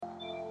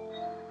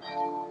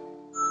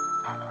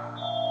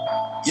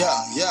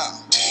Yeah.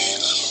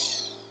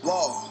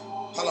 Whoa.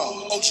 Hold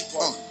on. Ochi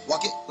Park.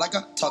 Walk it like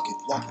I talk it.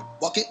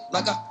 Walk it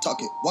like I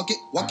talk it. Walk it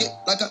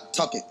like I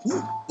talk it.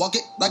 Woo. Walk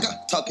it like I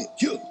talk it.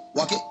 You.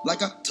 Walk it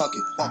like I talk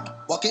it.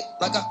 Walk it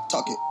like I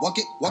talk it. Walk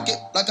it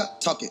like I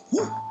talk it.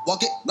 Woo.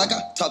 Walk it like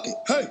I talk it.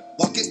 Hey.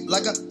 Walk it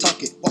like I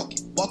talk it. Walk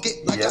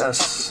it like I talk it.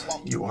 Yes,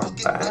 you are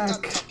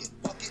back.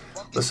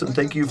 Listen,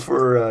 thank you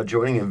for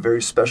joining a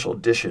very special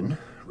edition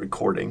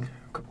recording.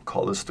 We'll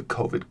call this the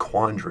COVID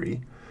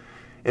Quandary.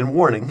 And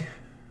warning,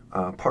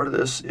 part of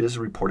this is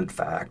reported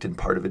fact, and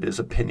part of it is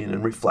opinion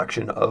and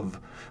reflection of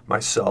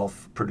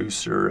myself,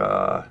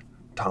 producer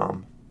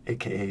Tom,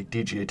 a.k.a.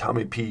 DJ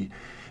Tommy P.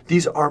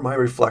 These are my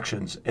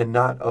reflections and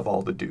not of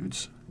all the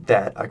dudes.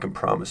 That I can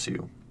promise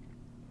you.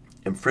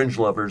 And fringe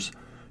lovers,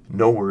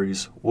 no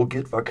worries. We'll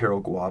get Vaquero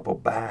Guapo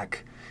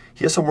back.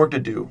 He has some work to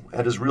do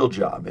at his real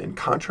job, and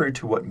contrary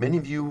to what many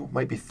of you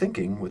might be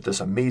thinking with this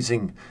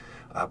amazing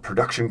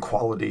production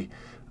quality,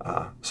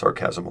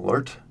 sarcasm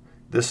alert,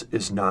 this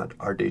is not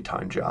our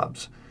daytime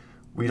jobs.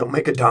 We don't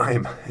make a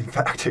dime. In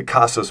fact, it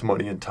costs us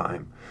money and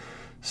time.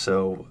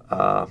 So,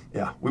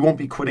 we won't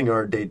be quitting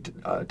our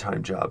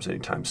daytime jobs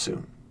anytime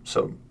soon.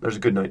 So there's a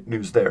good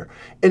news there.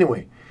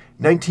 Anyway,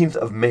 19th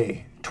of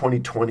May,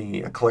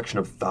 2020, a collection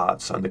of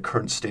thoughts on the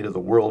current state of the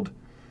world.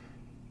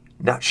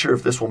 Not sure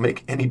if this will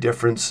make any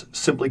difference,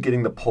 simply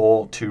getting the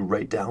poll to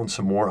write down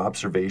some more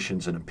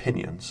observations and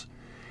opinions.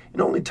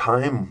 And only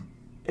time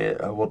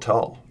will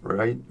tell,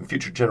 right?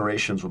 Future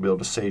generations will be able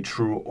to say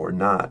true or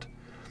not.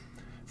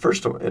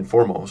 First and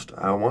foremost,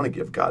 I want to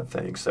give God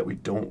thanks that we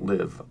don't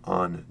live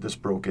on this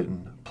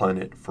broken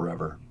planet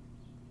forever.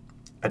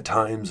 At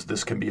times,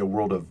 this can be a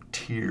world of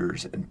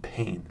tears and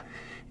pain,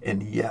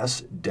 and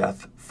yes,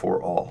 death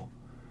for all.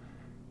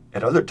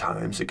 At other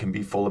times, it can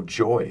be full of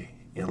joy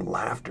and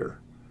laughter.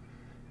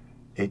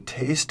 A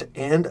taste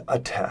and a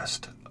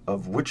test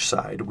of which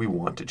side we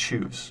want to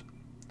choose.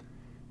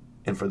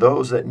 And for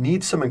those that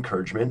need some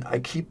encouragement, I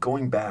keep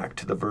going back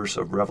to the verse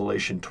of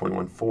Revelation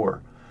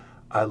 21:4.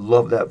 I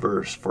love that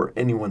verse for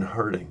anyone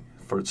hurting,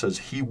 for it says,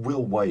 He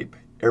will wipe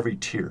every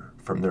tear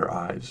from their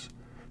eyes.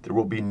 There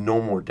will be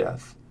no more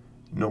death,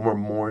 no more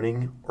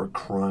mourning or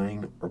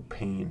crying or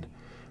pain,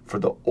 for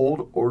the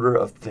old order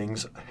of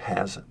things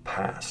has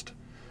passed.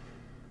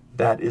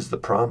 That is the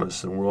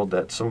promise in the world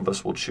that some of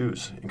us will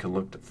choose and can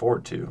look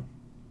forward to.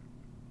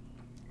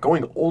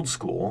 Going old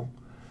school,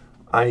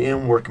 I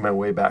am working my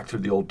way back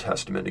through the Old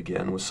Testament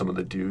again with some of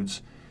the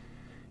dudes.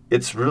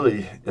 It's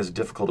really as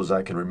difficult as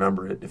I can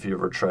remember it if you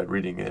ever tried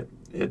reading it.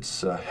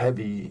 It's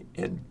heavy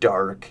and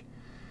dark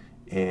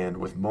and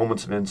with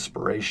moments of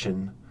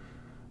inspiration.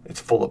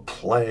 It's full of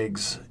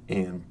plagues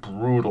and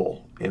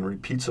brutal and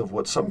repeats of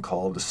what some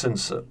call the sin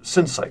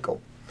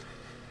cycle.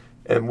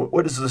 And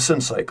what is the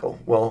sin cycle?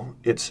 Well,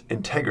 it's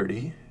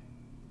integrity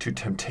to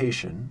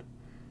temptation,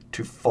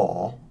 to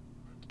fall,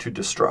 to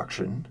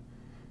destruction,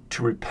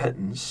 to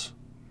repentance,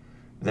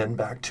 then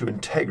back to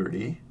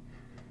integrity,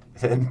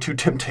 then to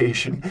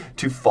temptation,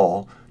 to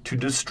fall, to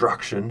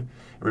destruction.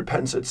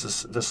 Repentance,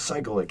 it's this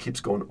cycle that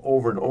keeps going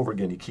over and over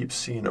again. You keep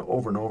seeing it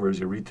over and over as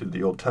you read through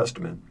the Old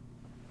Testament.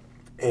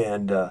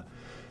 And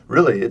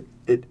really,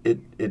 it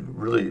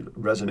really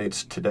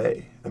resonates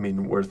today. I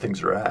mean, where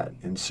things are at.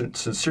 And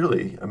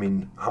sincerely, I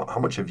mean, how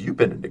much have you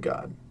been into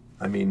God?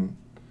 I mean,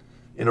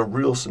 in a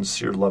real,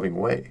 sincere, loving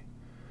way.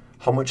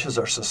 How much has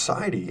our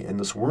society and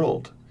this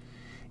world?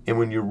 And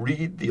when you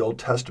read the Old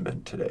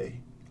Testament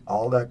today,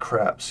 all that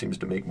crap seems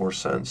to make more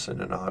sense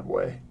in an odd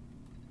way.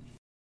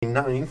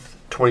 9th,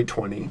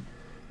 2020,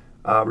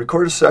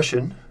 recorded a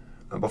session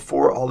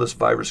before all this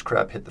virus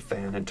crap hit the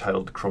fan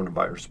entitled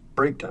Coronavirus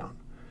Breakdown.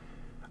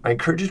 I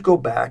encourage you to go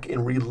back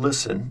and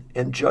re-listen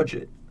and judge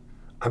it.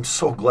 I'm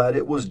so glad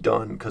it was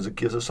done because it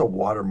gives us a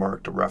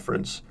watermark to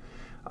reference.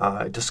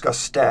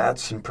 Discuss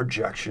stats and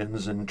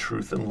projections and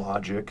truth and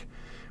logic.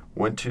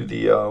 Went to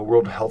the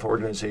World Health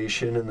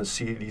Organization and the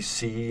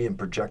CDC and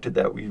projected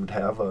that we would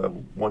have a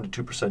 1%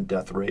 to 2%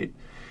 death rate.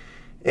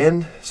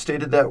 And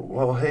stated that,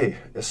 well, hey,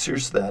 as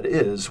serious as that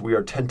is, we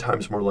are 10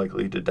 times more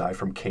likely to die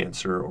from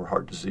cancer or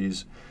heart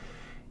disease.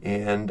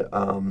 And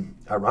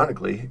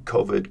ironically,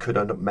 COVID could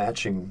end up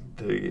matching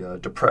the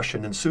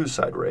depression and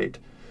suicide rate.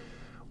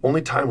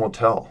 Only time will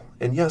tell.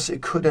 And yes,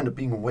 it could end up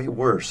being way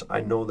worse. I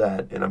know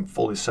that, and I'm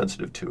fully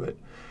sensitive to it.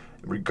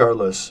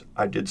 Regardless,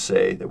 I did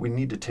say that we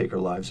need to take our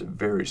lives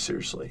very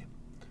seriously.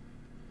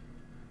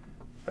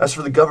 As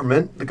for the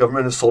government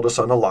has sold us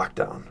on a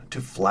lockdown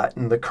to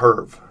flatten the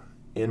curve.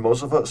 And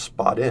most of us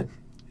bought in.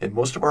 And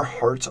most of our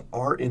hearts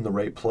are in the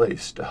right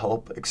place to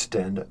help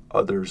extend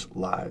others'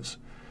 lives.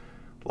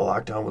 The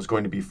lockdown was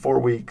going to be 4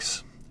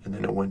 weeks, and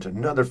then it went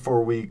another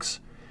 4 weeks.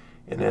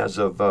 And as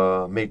of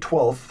May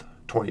 12th,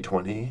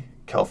 2020,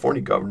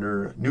 California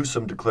Governor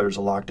Newsom declares a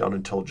lockdown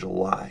until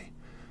July.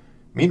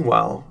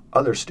 Meanwhile,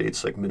 other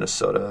states like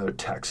Minnesota,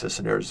 Texas,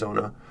 and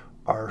Arizona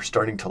are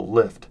starting to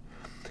lift.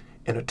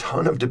 And a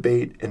ton of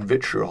debate and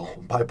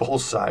vitriol by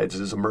both sides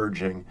is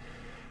emerging.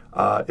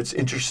 It's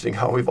interesting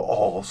how we've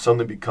all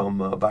suddenly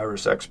become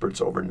virus experts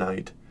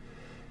overnight.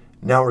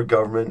 Now our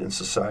government and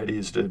society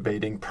is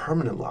debating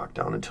permanent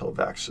lockdown until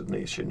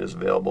vaccination is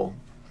available.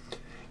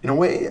 In a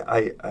way,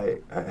 I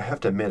have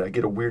to admit, I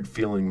get a weird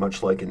feeling,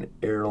 much like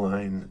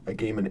a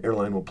game an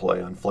airline will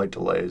play on flight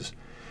delays.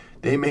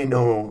 They may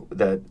know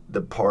that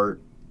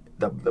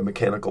the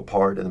mechanical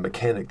part and the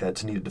mechanic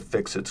that's needed to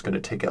fix it's going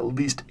to take at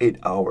least 8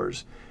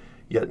 hours.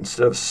 Yet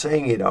instead of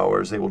saying 8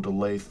 hours, they will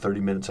delay 30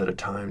 minutes at a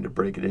time to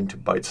break it into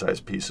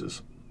bite-sized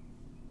pieces.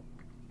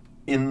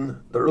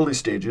 In the early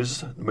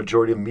stages, the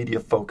majority of media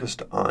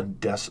focused on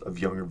deaths of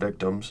younger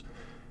victims,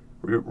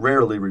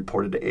 rarely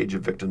reported the age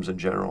of victims in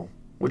general,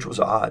 which was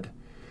odd.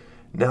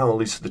 Now at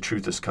least the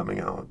truth is coming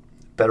out.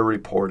 Better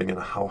reporting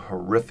on how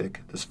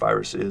horrific this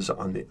virus is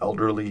on the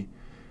elderly,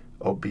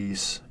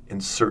 obese,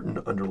 and certain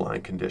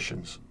underlying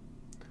conditions.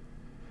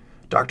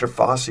 Dr.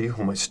 Fauci,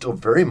 whom I still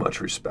very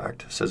much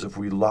respect, says if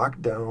we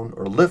lock down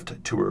or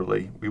lift too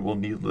early, we will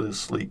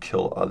needlessly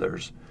kill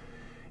others.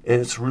 And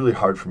it's really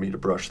hard for me to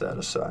brush that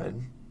aside.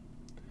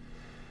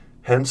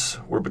 Hence,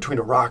 we're between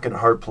a rock and a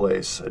hard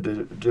place. A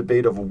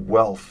debate of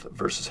wealth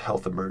versus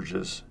health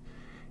emerges.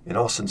 In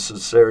all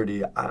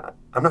sincerity,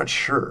 I'm not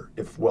sure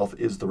if wealth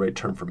is the right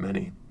term for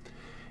many.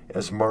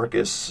 As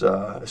Marcus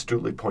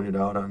astutely pointed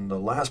out on the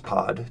last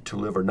pod, To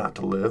Live or Not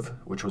to Live,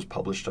 which was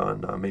published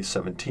on May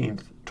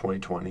 17th,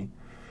 2020,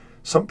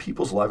 some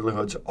people's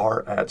livelihoods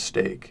are at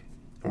stake.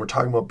 And we're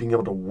talking about being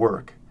able to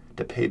work,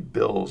 to pay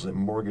bills and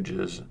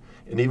mortgages,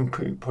 and even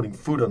putting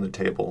food on the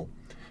table.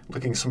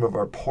 Looking at some of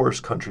our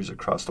poorest countries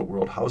across the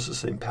world, how is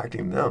this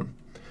impacting them?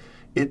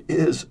 It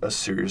is a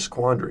serious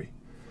quandary.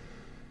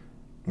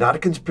 Not a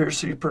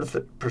conspiracy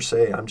per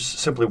se, I'm just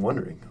simply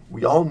wondering.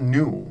 We all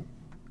knew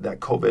that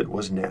COVID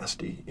was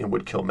nasty and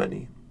would kill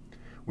many.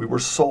 We were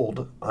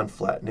sold on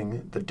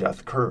flattening the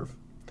death curve.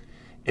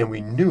 And we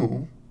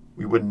knew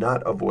we would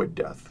not avoid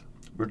death.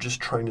 We're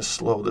just trying to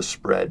slow the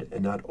spread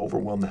and not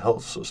overwhelm the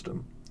health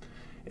system.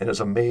 And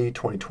as of May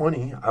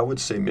 2020, I would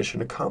say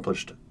mission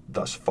accomplished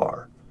thus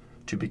far,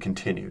 to be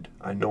continued.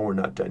 I know we're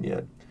not done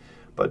yet,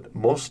 but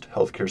most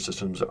healthcare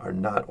systems are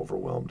not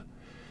overwhelmed.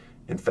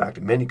 In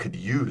fact, many could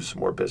use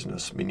more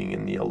business, meaning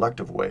in the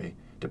elective way,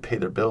 to pay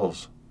their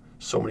bills.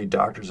 So many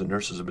doctors and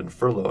nurses have been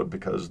furloughed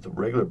because the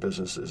regular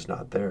business is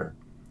not there.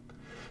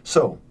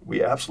 So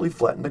we absolutely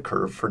flattened the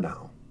curve for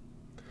now.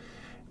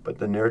 But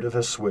the narrative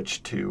has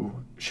switched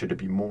to, should it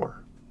be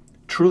more?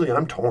 Truly,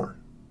 I'm torn.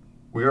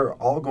 We are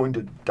all going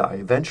to die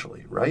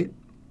eventually, right?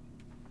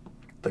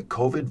 The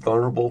COVID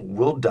vulnerable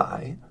will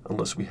die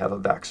unless we have a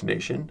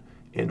vaccination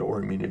and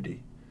or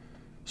immunity.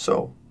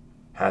 So,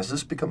 has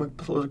this become a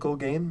political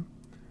game?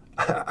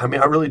 I mean,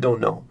 I really don't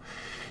know.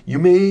 You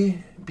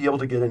may be able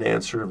to get an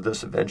answer of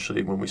this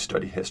eventually when we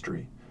study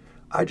history.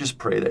 I just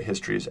pray that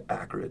history is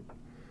accurate.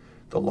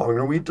 The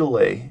longer we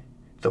delay,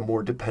 the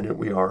more dependent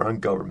we are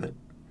on government.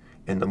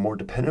 And the more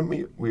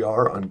dependent we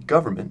are on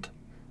government,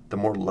 the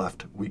more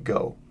left we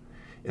go.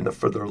 And the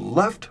further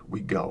left we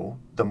go,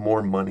 the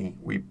more money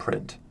we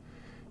print.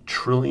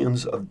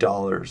 Trillions of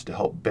dollars to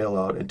help bail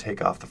out and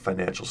take off the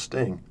financial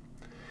sting.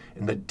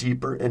 And the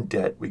deeper in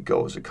debt we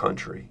go as a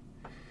country.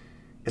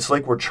 It's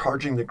like we're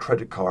charging the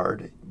credit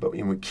card, but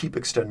we keep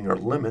extending our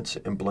limits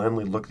and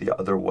blindly look the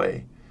other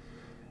way.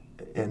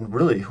 And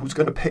really, who's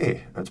going to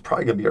pay? It's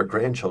probably going to be our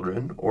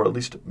grandchildren, or at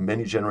least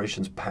many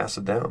generations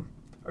past them,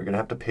 are going to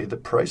have to pay the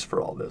price for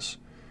all this,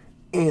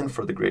 and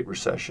for the Great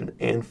Recession,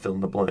 and fill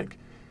in the blank.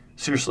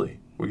 Seriously,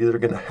 we're either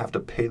going to have to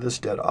pay this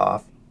debt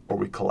off, or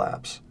we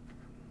collapse.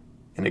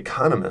 And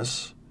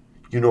economists,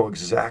 you know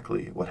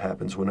exactly what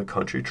happens when a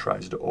country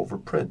tries to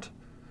overprint.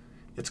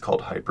 It's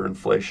called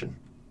hyperinflation.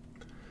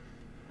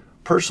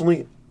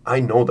 Personally, I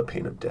know the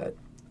pain of debt.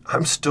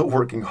 I'm still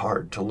working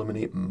hard to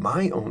eliminate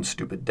my own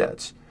stupid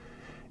debts.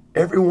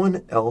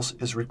 Everyone else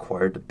is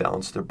required to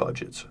balance their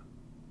budgets,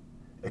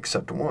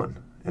 except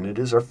one, and it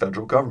is our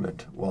federal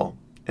government, well,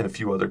 and a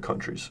few other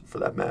countries for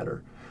that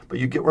matter. But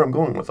you get where I'm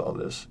going with all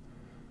this.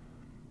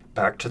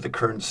 Back to the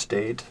current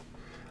state.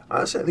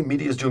 Honestly, I think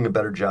media is doing a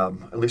better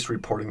job, at least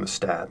reporting the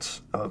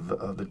stats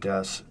of the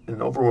deaths.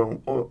 And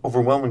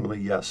overwhelmingly,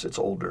 yes, it's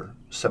older,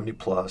 70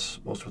 plus,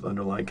 most with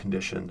underlying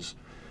conditions.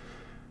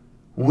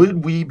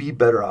 Would we be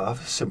better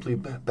off simply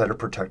better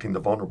protecting the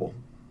vulnerable?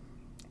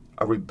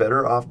 Are we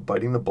better off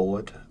biting the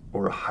bullet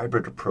or a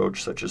hybrid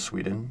approach such as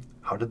Sweden?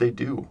 How did they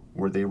do?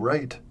 Were they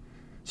right?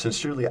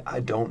 Sincerely, I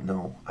don't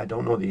know. I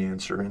don't know the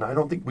answer, and I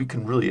don't think we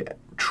can really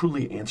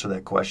truly answer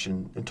that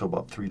question until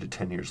about 3 to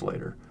 10 years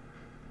later,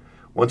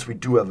 once we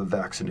do have a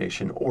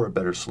vaccination or a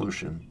better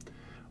solution.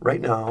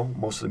 Right now,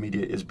 most of the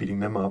media is beating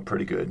them up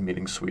pretty good,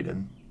 meaning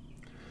Sweden.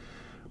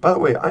 By the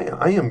way,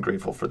 I am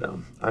grateful for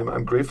them.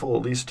 I'm grateful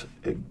at least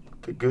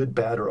the good,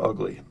 bad, or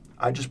ugly.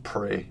 I just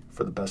pray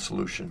for the best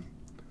solution.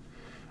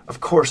 Of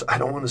course, I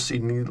don't want to see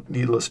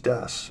needless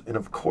deaths, and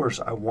of course,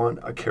 I want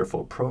a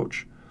careful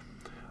approach.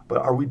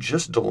 But are we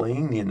just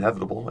delaying the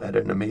inevitable at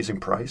an amazing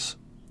price?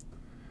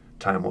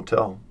 Time will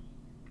tell.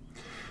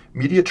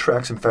 Media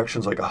tracks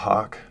infections like a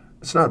hawk.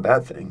 It's not a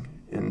bad thing.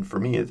 And for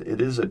me,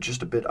 it is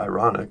just a bit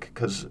ironic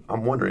because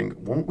I'm wondering,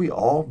 won't we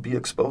all be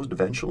exposed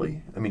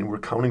eventually? I mean, we're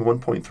counting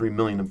 1.3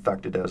 million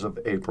infected as of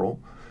April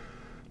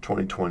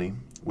 2020.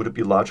 Would it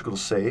be logical to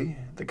say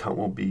the count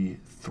will be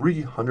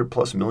 300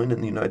 plus million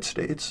in the United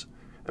States?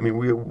 I mean,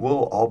 we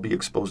will all be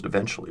exposed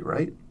eventually,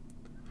 right?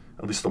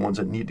 At least the ones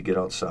that need to get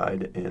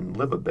outside and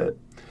live a bit.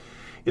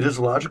 It is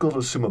logical to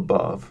assume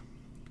above.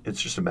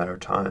 It's just a matter of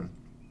time.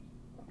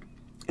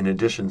 In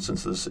addition,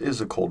 since this is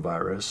a cold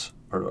virus,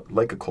 or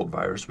like a cold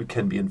virus, we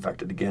can be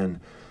infected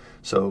again.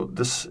 So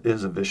this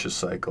is a vicious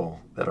cycle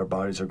that our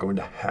bodies are going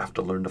to have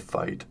to learn to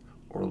fight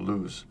or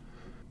lose.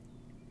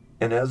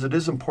 And as it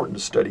is important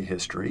to study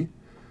history,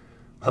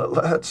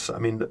 let's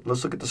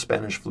look at the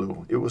Spanish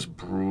flu. It was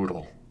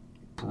brutal.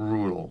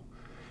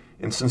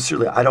 And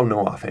sincerely, I don't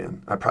know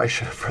offhand. I probably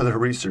should have further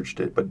researched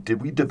it, but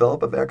did we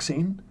develop a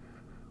vaccine?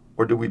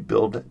 Or did we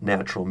build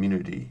natural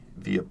immunity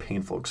via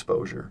painful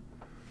exposure?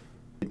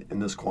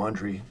 And this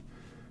quandary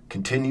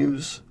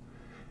continues,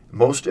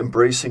 most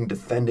embracing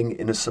defending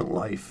innocent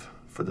life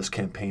for this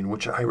campaign,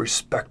 which I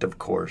respect, of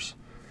course.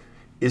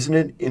 Isn't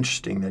it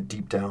interesting that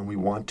deep down we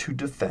want to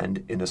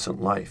defend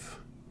innocent life?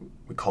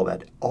 We call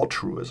that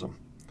altruism.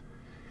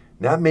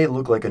 That may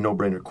look like a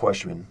no-brainer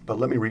question, but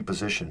let me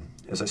reposition.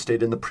 As I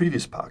stated in the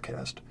previous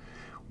podcast,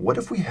 what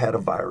if we had a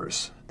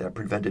virus that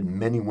prevented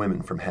many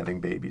women from having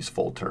babies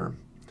full term?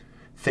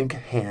 Think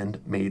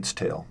Handmaid's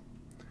Tale.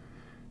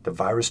 The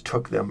virus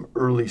took them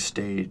early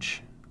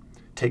stage,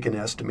 taken an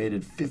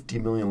estimated 50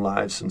 million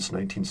lives since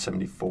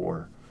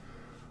 1974.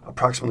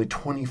 Approximately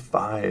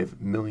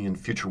 25 million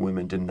future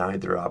women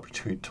denied their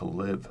opportunity to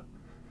live.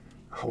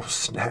 Oh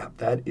snap,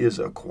 that is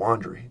a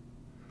quandary.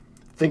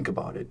 Think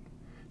about it.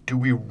 Do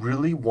we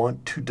really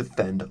want to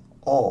defend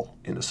all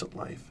innocent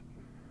life?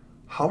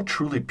 How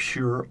truly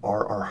pure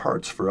are our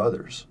hearts for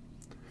others?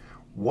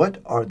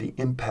 What are the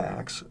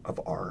impacts of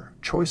our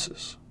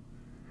choices?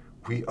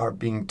 We are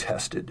being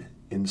tested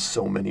in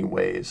so many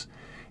ways.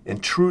 In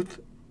truth,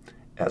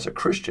 as a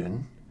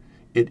Christian,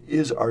 it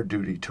is our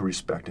duty to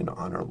respect and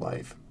honor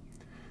life.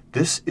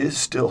 This is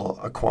still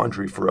a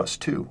quandary for us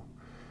too.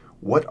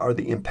 What are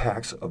the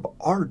impacts of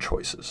our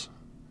choices?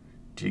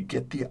 Do you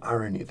get the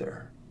irony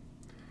there?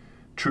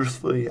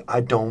 Truthfully,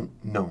 I don't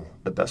know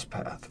the best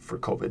path for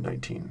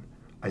COVID-19.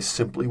 I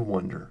simply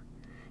wonder,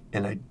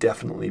 and I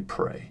definitely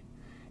pray,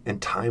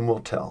 and time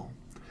will tell.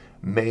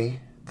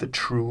 May the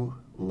true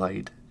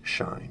light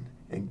shine.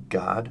 And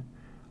God,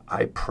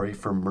 I pray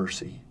for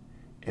mercy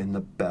and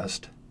the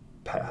best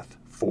path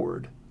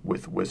forward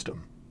with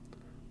wisdom.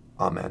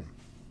 Amen.